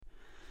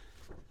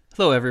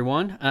Hello,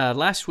 everyone.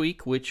 Last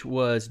week, which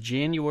was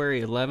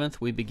January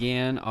 11th, we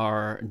began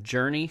our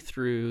journey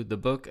through the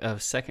book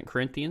of 2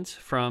 Corinthians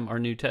from our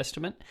New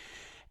Testament.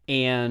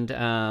 And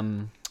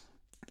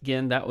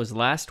again, that was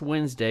last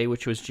Wednesday,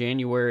 which was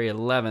January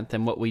 11th.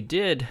 And what we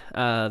did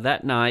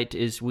that night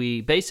is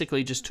we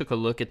basically just took a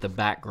look at the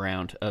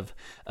background of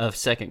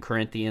 2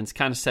 Corinthians,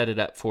 kind of set it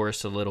up for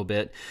us a little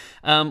bit.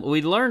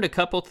 We learned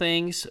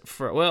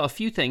a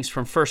few things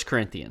from 1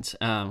 Corinthians.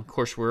 Of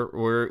course,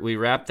 we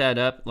wrapped that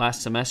up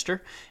last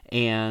semester,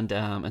 and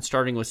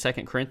starting with 2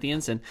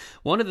 Corinthians. And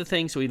one of the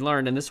things we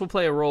learned, and this will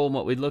play a role in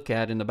what we look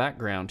at in the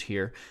background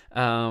here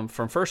from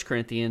 1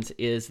 Corinthians,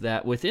 is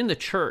that within the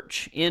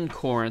church in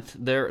Corinth,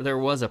 there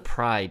was a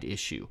pride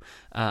issue.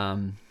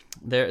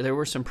 There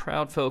were some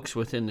proud folks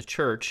within the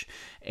church,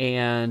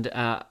 and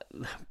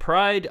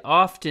pride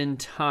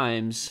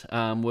oftentimes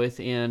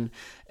within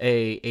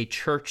a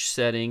church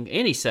setting,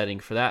 any setting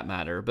for that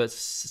matter, but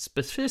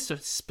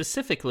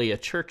specifically a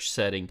church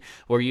setting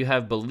where you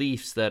have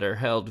beliefs that are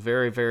held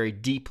very, very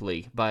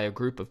deeply by a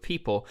group of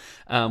people,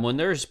 when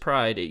there's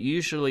pride, it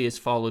usually is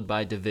followed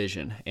by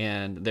division,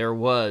 and there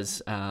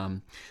was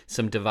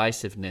some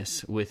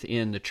divisiveness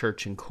within the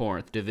church in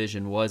Corinth.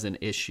 Division was an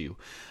issue.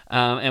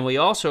 And we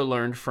also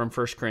learned from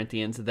 1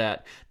 Corinthians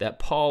that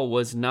Paul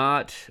was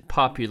not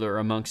popular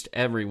amongst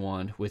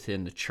everyone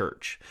within the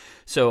church.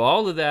 So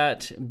all of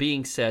that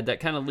being said, that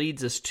kind of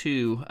leads us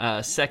to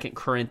 2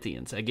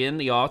 Corinthians. Again,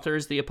 the author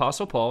is the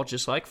Apostle Paul,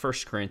 just like 1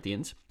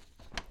 Corinthians.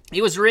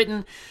 It was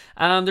written,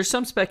 there's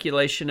some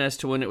speculation as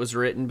to when it was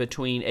written,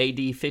 between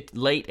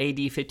late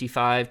AD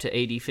 55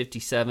 to AD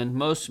 57.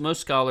 Most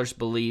scholars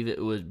believe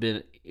it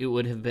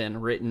would have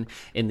been written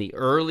in the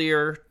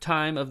earlier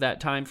time of that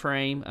time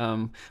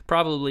frame,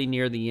 probably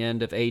near the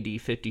end of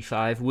AD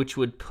 55, which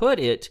would put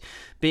it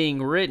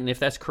being written, if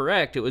that's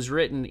correct, it was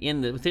written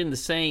within the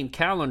same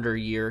calendar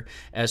year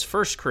as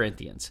 1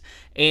 Corinthians.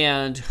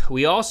 And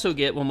we also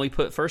get, when we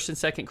put 1 and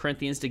 2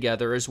 Corinthians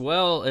together, as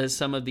well as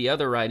some of the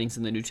other writings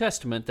in the New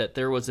Testament, that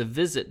there was a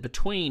visit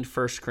between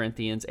 1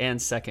 Corinthians and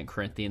 2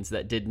 Corinthians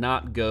that did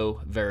not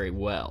go very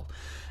well.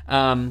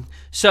 All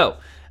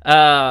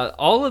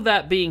of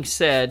that being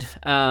said,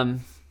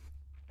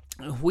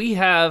 we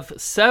have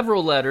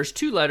several letters,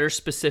 2 letters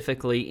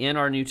specifically in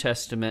our New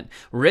Testament,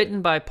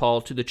 written by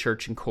Paul to the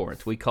church in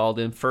Corinth. We call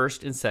them 1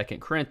 and 2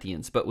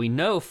 Corinthians. But we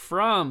know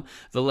from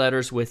the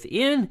letters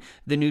within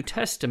the New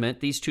Testament,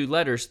 these 2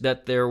 letters,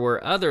 that there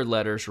were other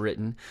letters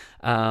written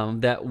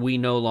that we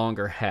no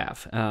longer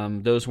have.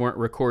 Those weren't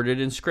recorded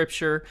in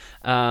Scripture,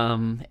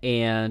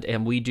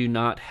 and we do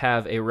not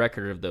have a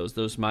record of those.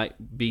 Those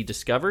might be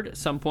discovered at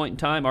some point in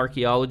time.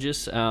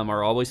 Archaeologists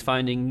are always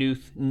finding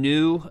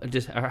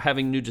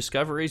having new discoveries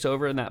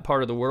over in that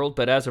part of the world,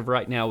 but as of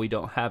right now, we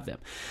don't have them.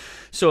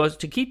 So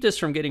to keep this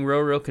from getting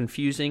real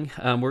confusing,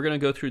 we're going to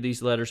go through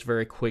these letters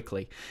very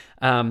quickly.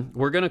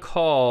 We're going to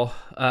call,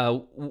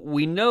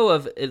 we know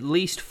of at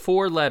least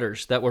 4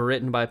 letters that were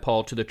written by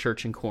Paul to the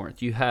church in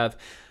Corinth.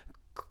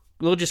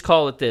 We'll just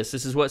call it this.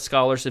 This is what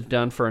scholars have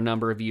done for a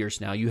number of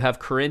years now. You have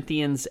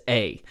Corinthians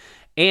A,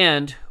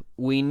 and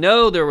we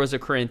know there was a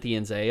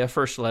Corinthians A, a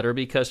first letter,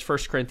 because 1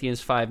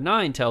 Corinthians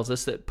 5:9 tells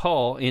us that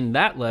Paul, in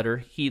that letter,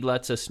 he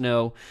lets us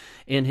know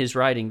in his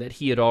writing that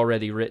he had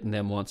already written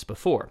them once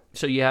before.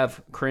 So you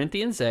have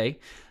Corinthians A,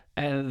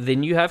 and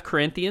then you have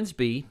Corinthians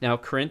B. Now,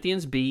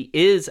 Corinthians B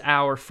is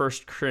our 1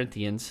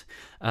 Corinthians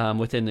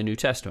within the New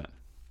Testament.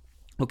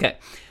 Okay.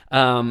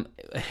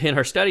 In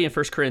our study in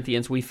 1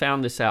 Corinthians, we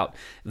found this out,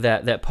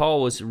 that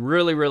Paul was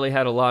really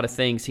had a lot of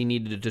things he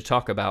needed to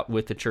talk about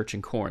with the church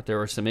in Corinth. There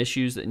were some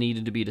issues that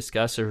needed to be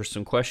discussed. There were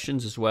some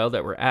questions as well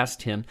that were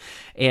asked him.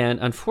 And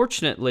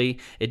unfortunately,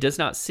 it does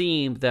not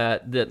seem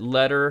that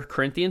letter,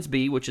 Corinthians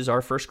B, which is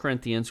our 1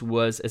 Corinthians,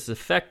 was as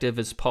effective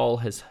as Paul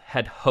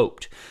had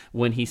hoped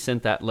when he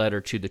sent that letter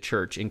to the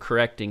church in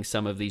correcting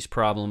some of these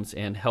problems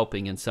and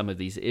helping in some of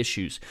these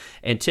issues.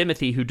 And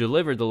Timothy, who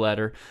delivered the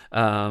letter,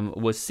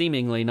 was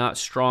seemingly not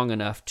strong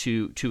enough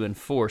to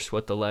enforce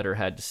what the letter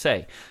had to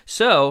say.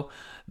 So,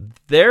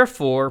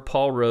 therefore,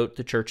 Paul wrote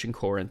the church in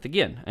Corinth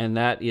again, and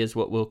that is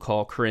what we'll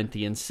call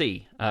Corinthians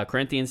C.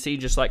 Corinthians C,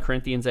 just like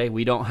Corinthians A,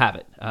 we don't have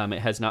it. It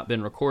has not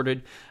been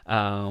recorded.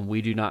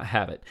 We do not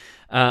have it.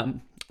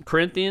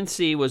 Corinthians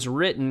C was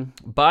written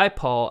by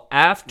Paul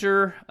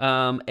after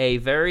a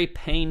very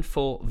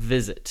painful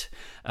visit,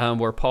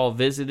 where Paul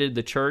visited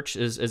the church.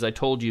 As I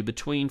told you,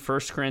 between 1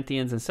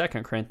 Corinthians and 2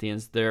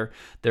 Corinthians, there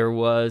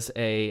was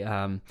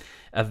a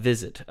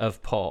visit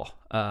of Paul,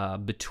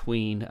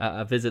 between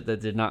a visit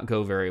that did not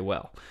go very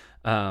well.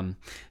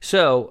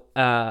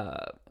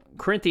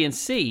 Corinthians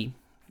C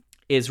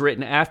is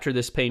written after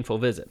this painful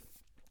visit.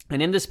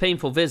 And in this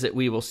painful visit,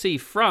 we will see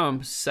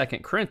from 2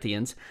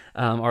 Corinthians,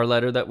 our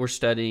letter that we're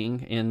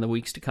studying in the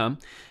weeks to come,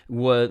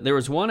 there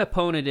was one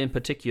opponent in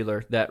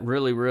particular that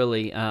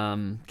really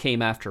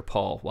came after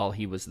Paul while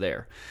he was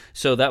there.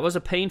 So that was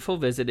a painful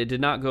visit. It did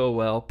not go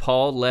well.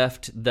 Paul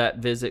left that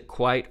visit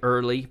quite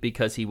early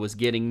because he was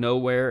getting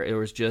nowhere. It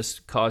was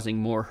just causing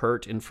more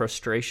hurt and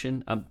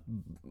frustration.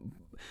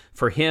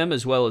 for him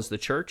as well as the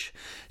church.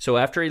 So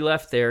after he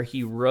left there,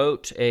 he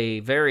wrote a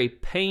very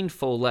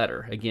painful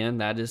letter. Again,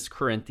 that is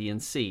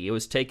Corinthians C. It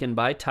was taken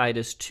by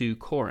Titus to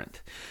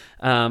Corinth.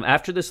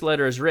 After this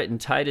letter is written,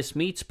 Titus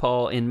meets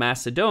Paul in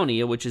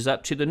Macedonia, which is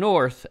up to the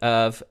north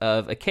of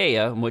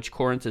Achaia, in which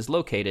Corinth is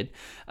located.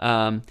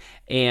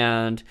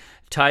 And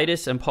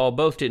Titus and Paul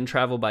both didn't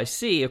travel by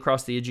sea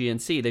across the Aegean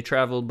Sea. They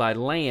traveled by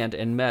land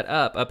and met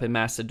up in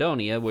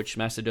Macedonia, which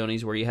Macedonia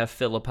is where you have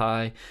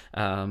Philippi,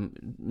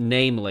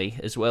 namely,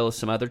 as well as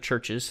some other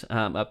churches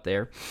up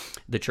there,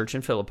 the church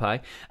in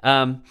Philippi.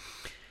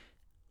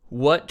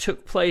 What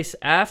took place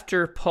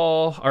after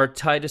Paul or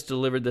Titus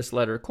delivered this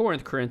letter to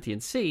Corinth,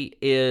 Corinthians C,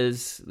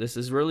 is this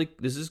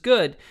is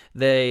good.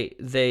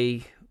 They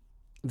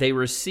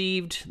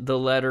received the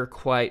letter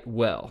quite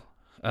well.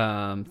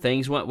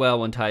 Things went well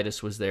when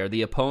Titus was there.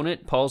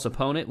 Paul's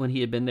opponent, when he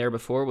had been there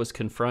before, was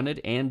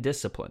confronted and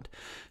disciplined.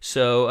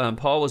 So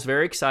Paul was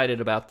very excited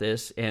about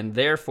this, and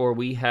therefore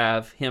we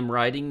have him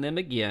writing them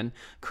again,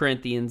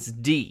 Corinthians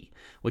D,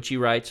 which he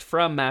writes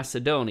from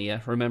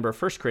Macedonia. Remember,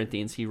 1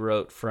 Corinthians he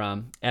wrote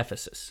from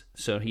Ephesus.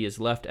 So he has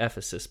left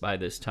Ephesus by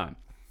this time.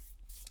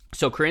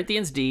 So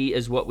Corinthians D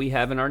is what we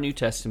have in our New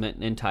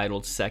Testament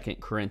entitled 2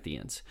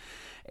 Corinthians.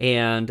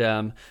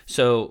 And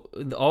so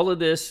all of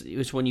this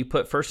is when you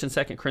put 1 and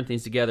 2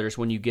 Corinthians together is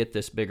when you get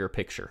this bigger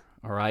picture,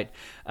 all right?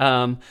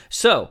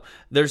 So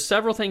there's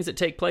several things that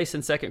take place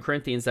in 2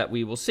 Corinthians that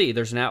we will see.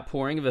 There's an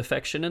outpouring of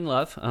affection and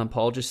love.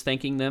 Paul just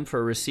thanking them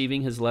for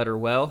receiving his letter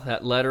well.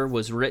 That letter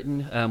was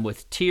written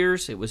with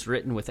tears. It was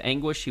written with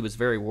anguish. He was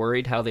very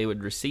worried how they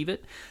would receive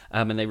it,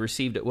 and they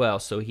received it well.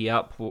 So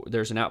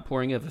there's an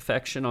outpouring of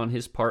affection on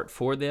his part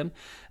for them.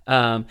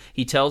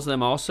 He tells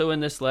them also in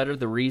this letter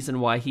the reason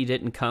why he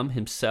didn't come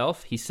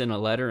himself. He sent a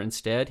letter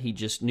instead. He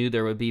just knew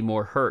there would be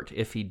more hurt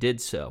if he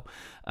did so,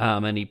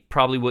 and he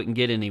probably wouldn't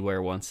get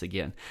anywhere once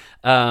again.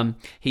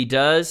 He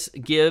does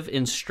give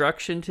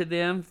instruction to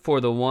them for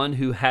the one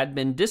who had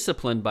been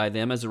disciplined by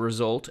them as a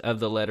result of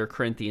the letter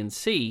Corinthians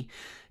C,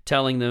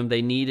 telling them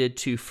they needed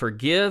to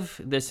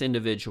forgive this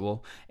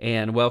individual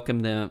and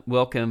welcome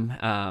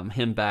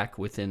him back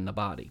within the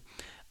body.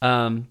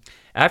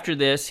 After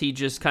this, he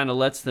just kind of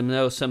lets them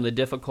know some of the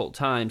difficult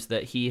times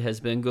that he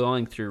has been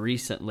going through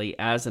recently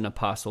as an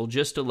apostle,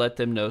 just to let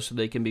them know so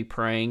they can be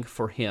praying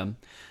for him.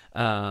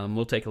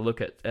 We'll take a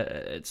look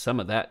at some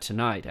of that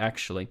tonight,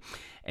 actually.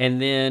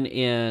 And then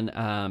in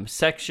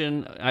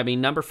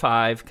number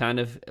 5, kind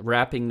of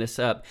wrapping this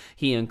up,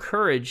 he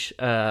encouraged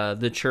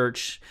the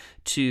church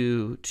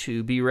to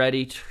be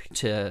ready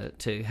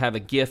to have a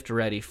gift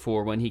ready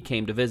for when he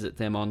came to visit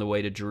them on the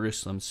way to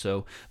Jerusalem.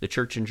 So the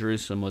church in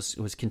Jerusalem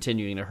was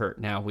continuing to hurt.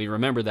 Now, we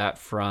remember that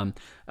from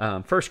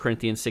 1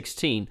 Corinthians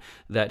 16,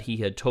 that he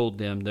had told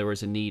them there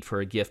was a need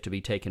for a gift to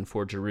be taken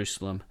for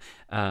Jerusalem,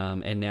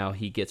 and now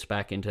he gets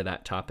back into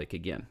that topic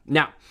again.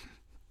 Now,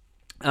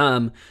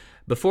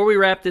 before we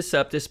wrap this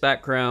up, this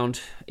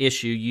background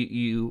issue,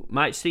 you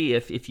might see,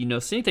 if you know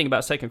anything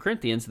about 2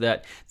 Corinthians,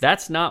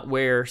 that's not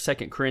where 2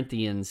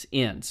 Corinthians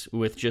ends,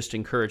 with just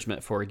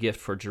encouragement for a gift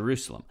for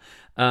Jerusalem.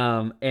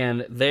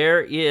 And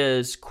there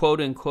is,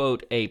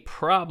 quote-unquote, a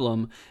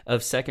problem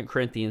of 2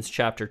 Corinthians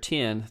chapter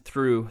 10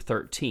 through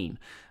 13.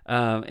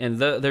 And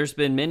there's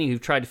been many who've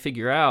tried to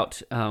figure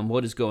out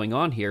what is going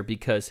on here,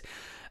 because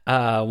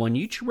when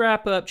you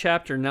wrap up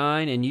chapter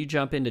 9 and you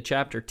jump into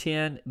chapter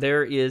 10,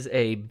 there is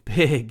a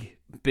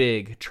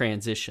big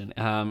transition,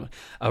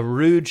 a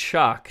rude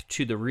shock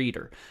to the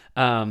reader.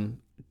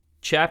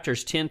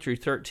 Chapters 10 through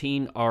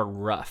 13 are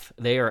rough.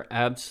 They are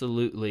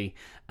absolutely,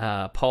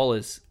 Paul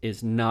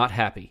is not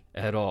happy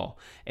at all.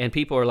 And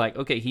people are like,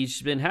 okay,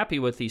 he's been happy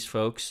with these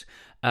folks,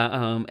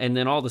 and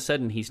then all of a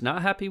sudden he's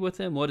not happy with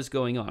them. What is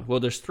going on? Well,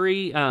 there's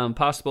 3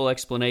 possible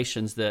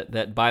explanations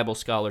that Bible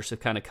scholars have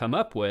kind of come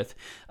up with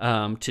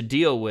to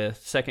deal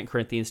with 2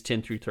 Corinthians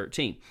 10 through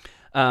 13.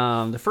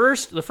 The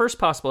first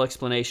possible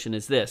explanation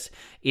is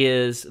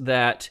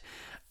that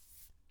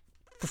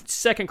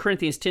 2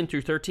 Corinthians 10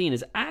 through 13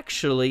 is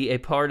actually a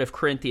part of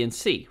Corinthians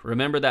C.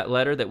 Remember that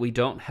letter that we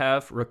don't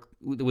have,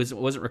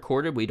 wasn't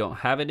recorded, we don't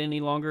have it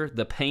any longer,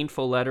 the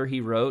painful letter he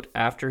wrote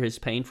after his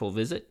painful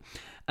visit?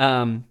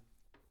 And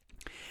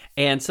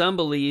some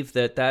believe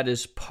that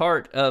is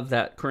part of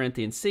that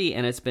Corinthians C,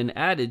 and it's been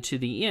added to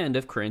the end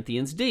of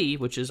Corinthians D,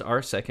 which is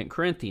our 2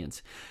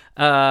 Corinthians.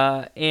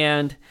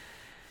 And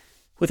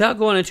without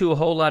going into a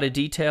whole lot of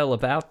detail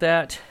about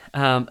that,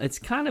 it's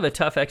kind of a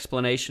tough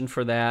explanation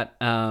for that.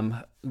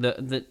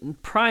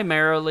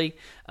 Primarily,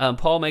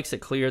 Paul makes it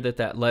clear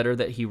that letter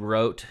that he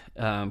wrote,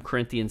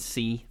 Corinthians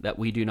C, that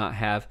we do not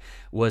have,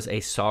 was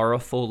a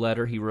sorrowful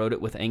letter. He wrote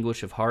it with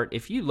anguish of heart.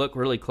 If you look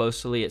really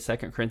closely at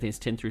 2 Corinthians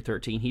 10 through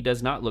 13, he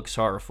does not look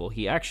sorrowful.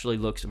 He actually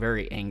looks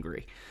very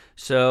angry.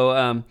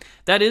 So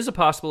that is a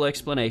possible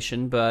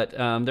explanation, but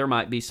there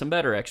might be some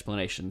better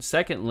explanations.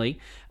 Secondly,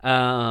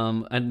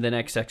 and the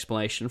next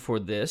explanation for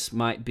this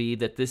might be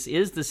that this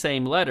is the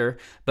same letter,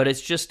 but it's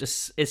just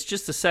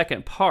the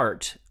second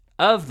part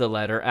of the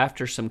letter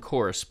after some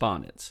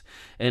correspondence.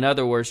 In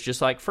other words,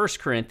 just like 1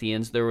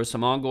 Corinthians, there was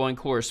some ongoing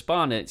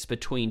correspondence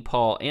between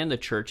Paul and the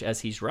church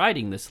as he's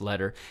writing this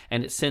letter,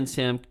 and it sends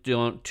him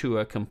to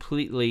a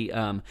completely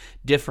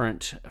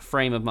different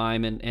frame of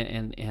mind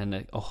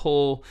and a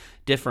whole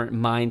different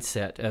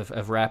mindset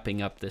of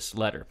wrapping up this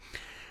letter.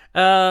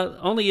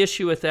 Only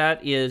issue with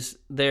that is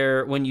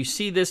when you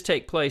see this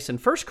take place in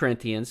 1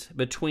 Corinthians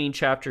between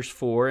chapters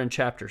 4 and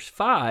chapters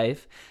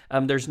 5,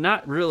 there's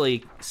not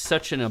really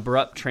such an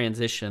abrupt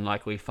transition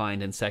like we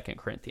find in 2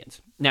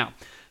 Corinthians. Now,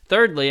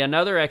 thirdly,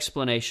 another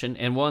explanation,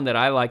 and one that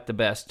I like the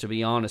best, to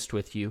be honest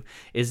with you,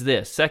 is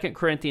this. 2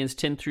 Corinthians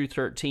 10 through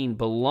 13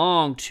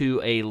 belong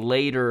to a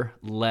later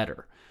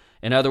letter.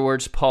 In other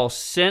words, Paul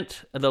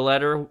sent the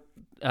letter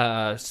 2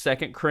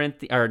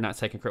 Corinthians, or not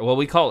 2 Corinthians, well,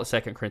 we call it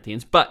 2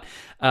 Corinthians, but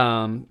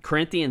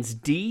Corinthians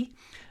D,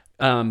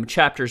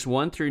 chapters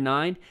 1 through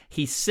 9,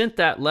 he sent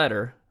that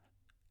letter,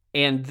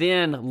 and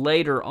then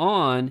later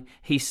on,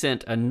 he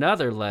sent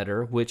another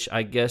letter, which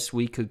I guess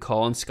we could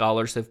call, and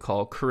scholars have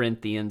called,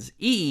 Corinthians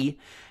E,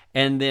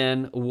 and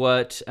then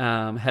what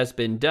has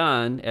been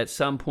done at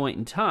some point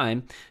in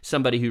time,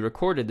 somebody who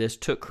recorded this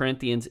took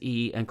Corinthians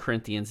E and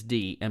Corinthians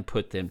D and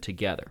put them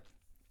together.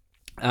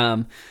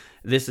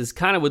 This is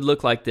kind of would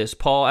look like this.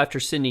 Paul, after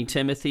sending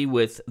Timothy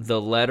with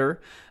the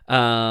letter,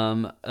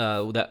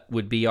 that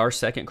would be our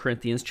 2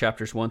 Corinthians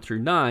chapters 1 through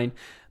 9,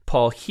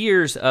 Paul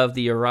hears of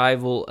the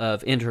arrival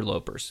of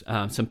interlopers,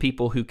 some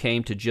people who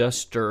came to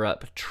just stir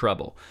up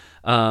trouble.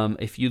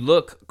 If you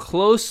look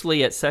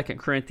closely at 2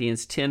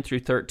 Corinthians 10 through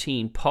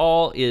 13,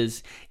 Paul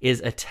is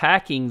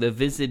attacking the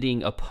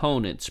visiting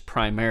opponents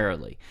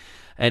primarily.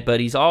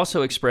 But he's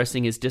also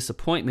expressing his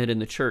disappointment in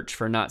the church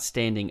for not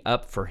standing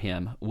up for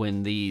him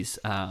when these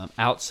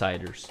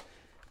outsiders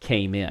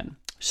came in.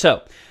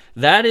 So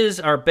that is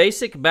our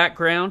basic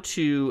background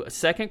to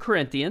 2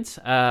 Corinthians.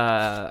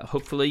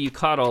 Hopefully you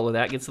caught all of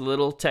that. It gets a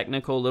little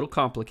technical, a little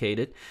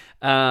complicated.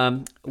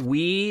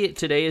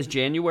 Today is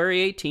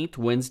January 18th,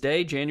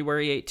 Wednesday,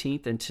 January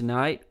 18th, and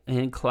tonight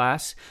in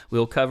class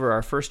we'll cover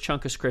our first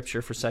chunk of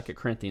scripture for 2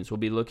 Corinthians. We'll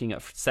be looking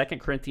at 2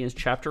 Corinthians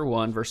chapter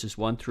 1, verses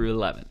 1 through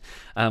 11.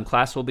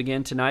 Class will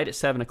begin tonight at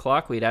 7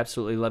 o'clock. We'd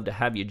absolutely love to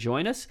have you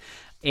join us.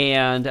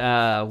 And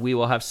we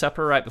will have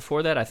supper right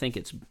before that. I think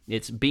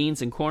it's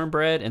beans and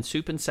cornbread and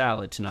soup and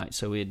salad tonight.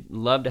 So we'd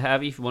love to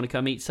have you. If you want to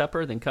come eat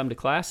supper, then come to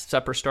class.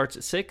 Supper starts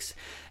at 6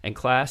 and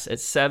class at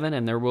 7,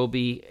 and there will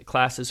be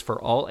classes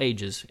for all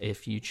ages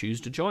if you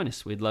choose to join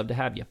us. We'd love to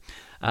have you.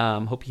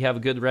 Hope you have a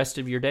good rest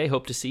of your day.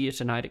 Hope to see you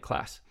tonight at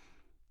class.